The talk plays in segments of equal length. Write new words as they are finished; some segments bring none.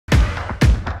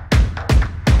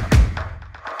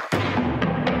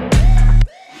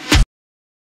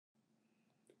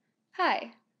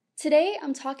Hi, today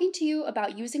I'm talking to you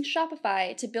about using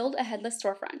Shopify to build a headless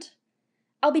storefront.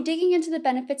 I'll be digging into the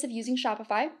benefits of using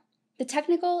Shopify, the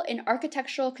technical and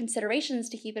architectural considerations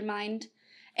to keep in mind,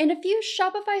 and a few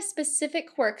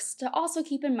Shopify-specific quirks to also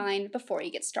keep in mind before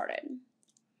you get started.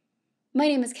 My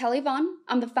name is Kelly Vaughn.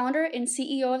 I'm the founder and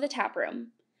CEO of The Tap Room.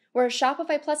 We're a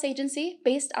Shopify Plus agency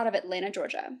based out of Atlanta,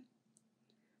 Georgia.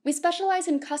 We specialize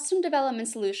in custom development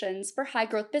solutions for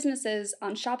high-growth businesses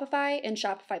on Shopify and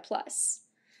Shopify Plus.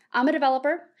 I'm a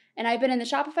developer, and I've been in the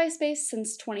Shopify space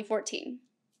since 2014.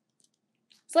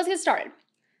 So let's get started.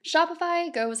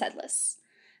 Shopify goes headless.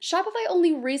 Shopify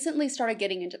only recently started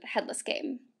getting into the headless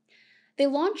game. They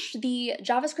launched the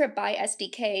JavaScript by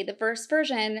SDK, the first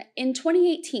version, in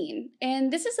 2018,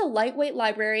 and this is a lightweight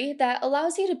library that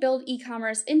allows you to build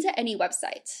e-commerce into any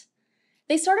website.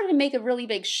 They started to make a really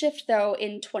big shift, though,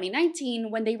 in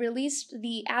 2019 when they released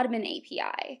the admin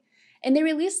API. And they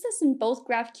released this in both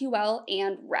GraphQL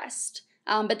and REST.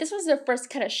 But this was their first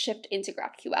kind of shift into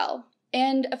GraphQL.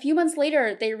 And a few months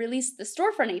later, they released the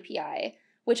Storefront API,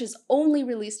 which is only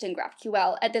released in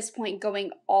GraphQL, at this point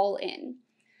going all in.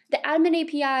 The admin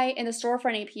API and the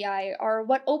Storefront API are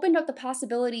what opened up the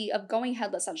possibility of going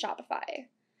headless on Shopify.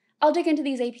 I'll dig into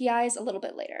these APIs a little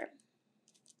bit later.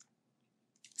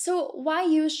 So why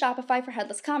use Shopify for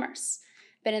headless commerce?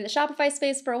 Been in the Shopify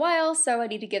space for a while, so I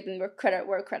need to give them credit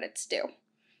where credit's due.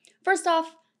 First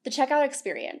off, the checkout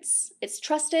experience. It's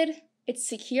trusted, it's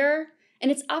secure, and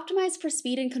it's optimized for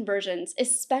speed and conversions,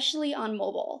 especially on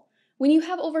mobile. When you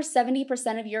have over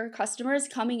 70% of your customers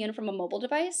coming in from a mobile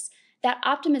device, that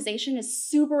optimization is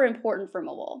super important for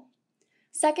mobile.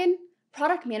 Second,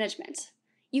 product management.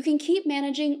 You can keep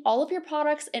managing all of your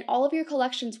products and all of your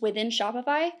collections within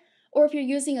Shopify, or if you're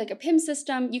using like a PIM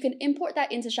system, you can import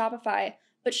that into Shopify,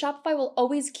 but Shopify will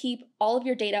always keep all of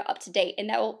your data up to date, and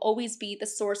that will always be the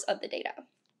source of the data.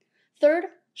 Third,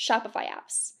 Shopify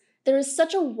apps. There is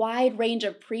such a wide range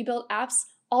of pre-built apps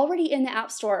already in the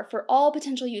App Store for all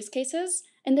potential use cases,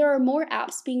 and there are more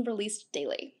apps being released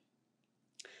daily.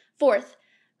 Fourth,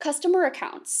 customer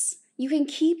accounts. You can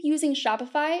keep using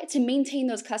Shopify to maintain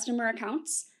those customer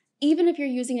accounts, even if you're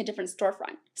using a different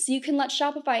storefront. So you can let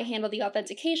Shopify handle the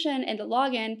authentication and the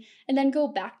login, and then go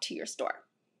back to your store.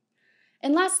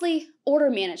 And lastly, order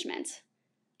management.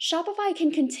 Shopify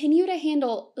can continue to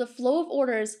handle the flow of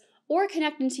orders or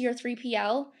connect into your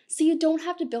 3PL, so you don't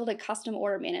have to build a custom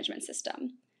order management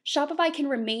system. Shopify can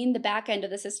remain the back end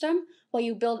of the system while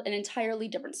you build an entirely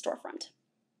different storefront.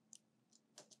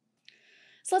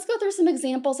 So let's go through some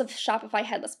examples of Shopify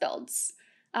headless builds.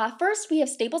 First, we have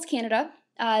Staples Canada.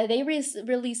 They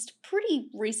released pretty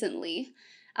recently.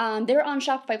 They're on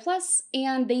Shopify Plus,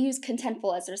 and they use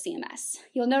Contentful as their CMS.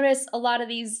 You'll notice a lot of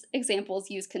these examples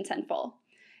use Contentful.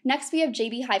 Next, we have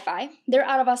JB Hi-Fi. They're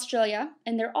out of Australia,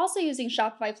 and they're also using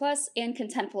Shopify Plus and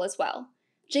Contentful as well.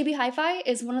 JB Hi-Fi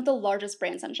is one of the largest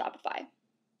brands on Shopify.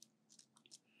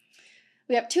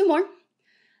 We have two more.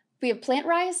 We have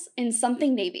PlantRise and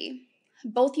Something Navy.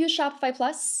 Both use Shopify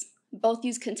Plus, both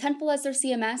use Contentful as their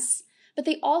CMS, but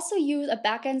they also use a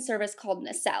backend service called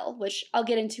Nacelle, which I'll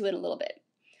get into in a little bit.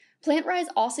 PlantRise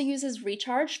also uses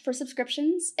Recharge for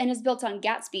subscriptions and is built on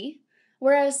Gatsby,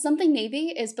 whereas Something Navy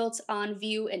is built on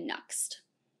Vue and Nuxt.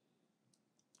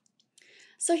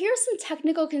 So here are some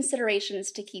technical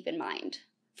considerations to keep in mind.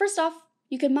 First off,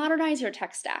 you can modernize your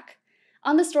tech stack.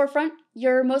 On the storefront,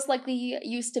 you're most likely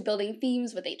used to building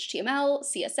themes with HTML,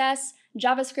 CSS,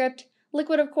 JavaScript,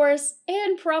 Liquid of course,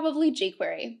 and probably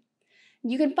jQuery.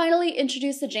 You can finally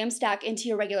introduce the Jamstack into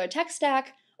your regular tech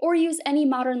stack, or use any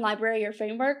modern library or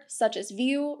framework such as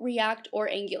Vue, React, or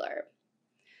Angular.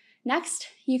 Next,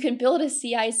 you can build a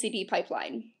CI/CD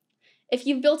pipeline. If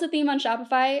you've built a theme on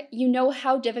Shopify, you know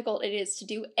how difficult it is to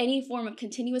do any form of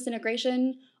continuous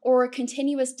integration or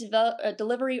continuous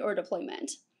delivery or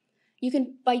deployment.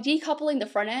 By decoupling the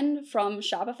front end from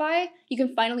Shopify, you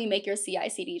can finally make your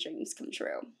CI/CD dreams come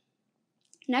true.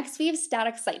 Next, we have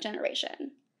static site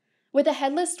generation. With a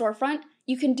headless storefront,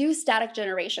 you can do static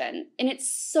generation, and it's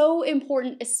so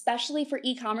important, especially for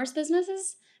e-commerce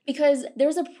businesses, because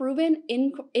there's a proven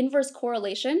inverse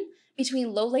correlation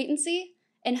between low latency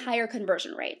and higher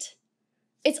conversion rate.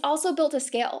 It's also built to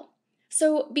scale.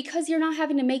 So because you're not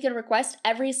having to make a request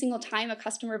every single time a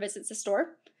customer visits a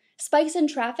store, spikes in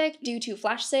traffic due to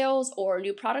flash sales or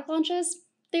new product launches,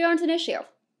 they aren't an issue.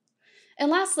 And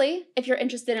lastly, if you're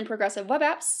interested in progressive web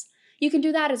apps, you can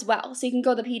do that as well, so you can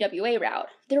go the PWA route.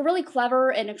 They're a really clever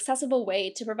and accessible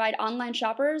way to provide online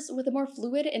shoppers with a more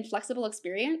fluid and flexible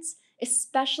experience,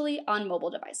 especially on mobile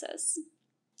devices.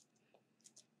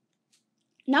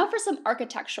 Now for some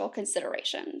architectural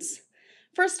considerations.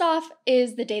 First off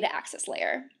is the data access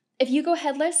layer. If you go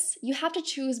headless, you have to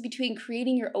choose between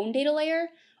creating your own data layer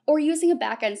or using a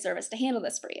backend service to handle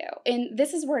this for you. And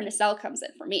this is where Nacelle comes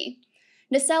in for me.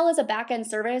 Nacelle is a backend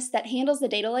service that handles the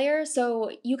data layer,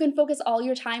 so you can focus all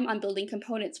your time on building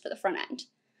components for the front end.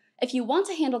 If you want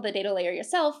to handle the data layer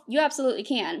yourself, you absolutely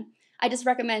can. I just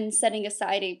recommend setting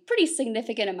aside a pretty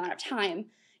significant amount of time.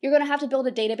 You're going to have to build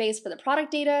a database for the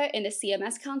product data and the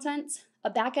CMS content,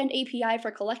 a backend API for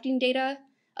collecting data,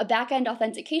 a backend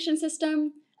authentication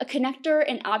system, a connector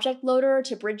and object loader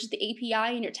to bridge the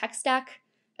API in your tech stack,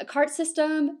 a cart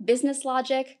system, business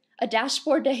logic, a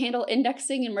dashboard to handle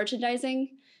indexing and merchandising,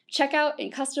 checkout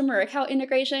and customer account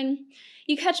integration.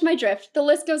 You catch my drift. The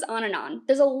list goes on and on.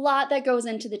 There's a lot that goes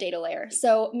into the data layer,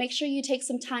 so make sure you take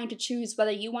some time to choose whether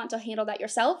you want to handle that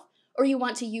yourself or you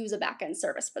want to use a backend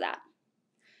service for that.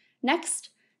 Next,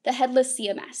 the headless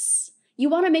CMS. You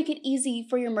want to make it easy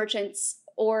for your merchants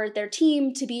or their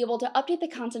team to be able to update the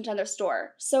content on their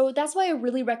store, so that's why I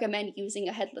really recommend using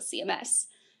a headless CMS.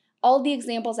 All the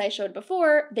examples I showed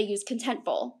before, they use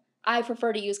Contentful. I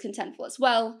prefer to use Contentful as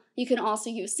well. You can also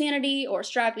use Sanity or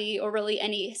Strappy or really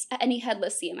any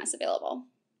headless CMS available.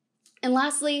 And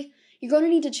lastly, you're going to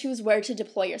need to choose where to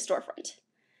deploy your storefront.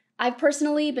 I've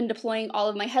personally been deploying all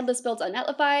of my headless builds on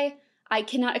Netlify. I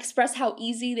cannot express how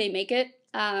easy they make it.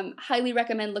 Highly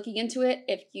recommend looking into it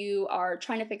if you are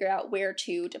trying to figure out where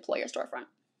to deploy your storefront.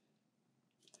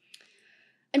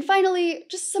 And finally,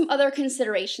 just some other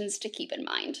considerations to keep in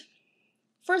mind.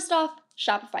 First off,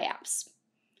 Shopify apps.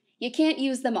 You can't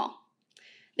use them all.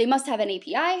 They must have an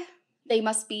API. They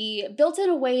must be built in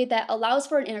a way that allows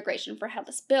for an integration for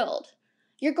headless build.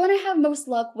 You're going to have most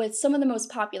luck with some of the most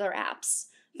popular apps.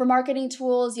 For marketing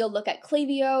tools, you'll look at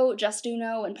Klaviyo,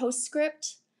 Justuno, and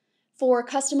PostScript. For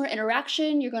customer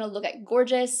interaction, you're going to look at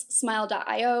Gorgeous,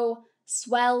 Smile.io,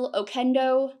 Swell,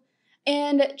 Okendo.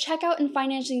 And checkout and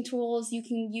financing tools, you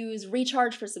can use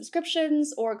Recharge for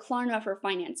subscriptions or Klarna for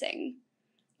financing.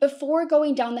 Before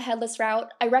going down the headless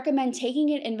route, I recommend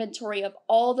taking an inventory of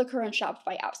all the current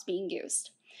Shopify apps being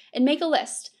used. And make a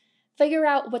list. Figure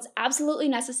out what's absolutely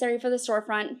necessary for the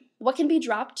storefront, what can be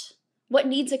dropped, what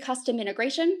needs a custom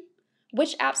integration,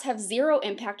 which apps have zero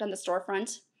impact on the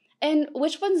storefront, and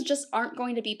which ones just aren't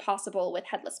going to be possible with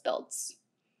headless builds.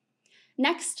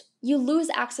 Next, you lose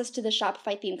access to the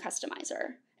Shopify theme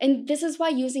customizer. And this is why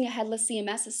using a headless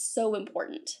CMS is so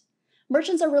important.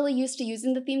 Merchants are really used to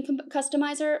using the theme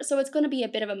customizer, so it's going to be a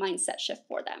bit of a mindset shift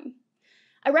for them.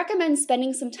 I recommend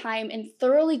spending some time in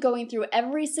thoroughly going through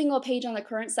every single page on the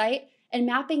current site and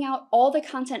mapping out all the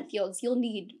content fields you'll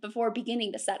need before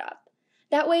beginning the setup.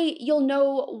 That way, you'll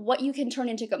know what you can turn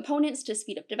into components to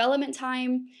speed up development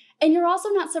time, and you're also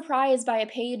not surprised by a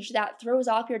page that throws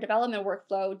off your development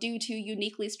workflow due to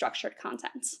uniquely structured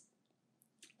content.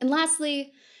 And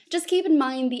lastly, just keep in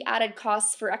mind the added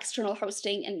costs for external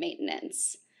hosting and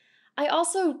maintenance. I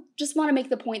also just want to make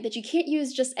the point that you can't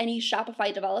use just any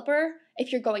Shopify developer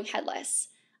if you're going headless.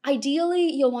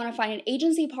 Ideally, you'll want to find an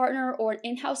agency partner or an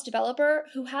in-house developer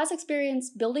who has experience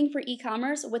building for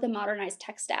e-commerce with a modernized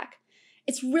tech stack.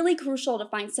 It's really crucial to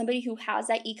find somebody who has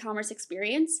that e-commerce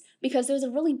experience because there's a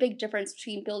really big difference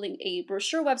between building a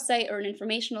brochure website or an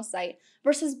informational site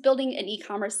versus building an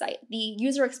e-commerce site. The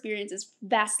user experience is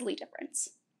vastly different.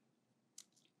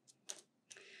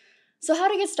 So how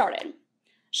to get started?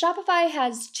 Shopify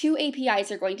has two APIs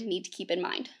you're going to need to keep in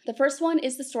mind. The first one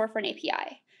is the Storefront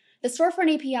API. The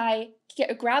Storefront API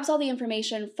grabs all the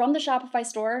information from the Shopify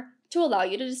store to allow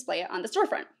you to display it on the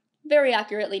storefront. Very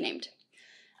accurately named.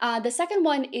 The second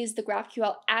one is the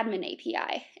GraphQL Admin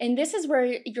API, and this is where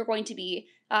you're going to be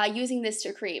using this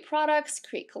to create products,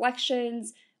 create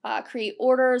collections, create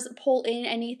orders, pull in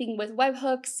anything with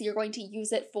webhooks. You're going to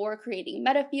use it for creating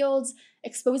meta fields,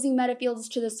 exposing meta fields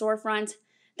to the storefront.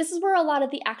 This is where a lot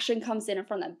of the action comes in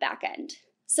from the back end.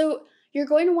 So you're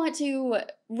going to want to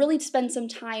really spend some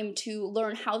time to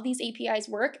learn how these APIs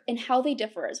work and how they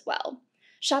differ as well.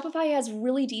 Shopify has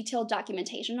really detailed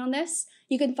documentation on this.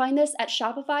 You can find this at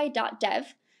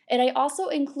shopify.dev. And I also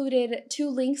included two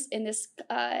links in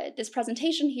this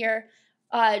presentation here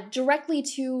directly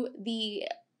to the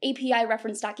API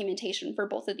reference documentation for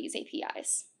both of these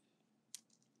APIs.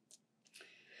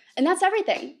 And that's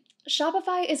everything.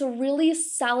 Shopify is a really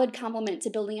solid complement to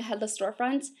building a headless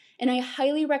storefront, and I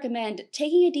highly recommend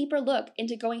taking a deeper look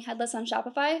into going headless on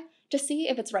Shopify to see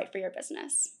if it's right for your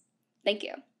business. Thank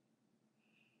you.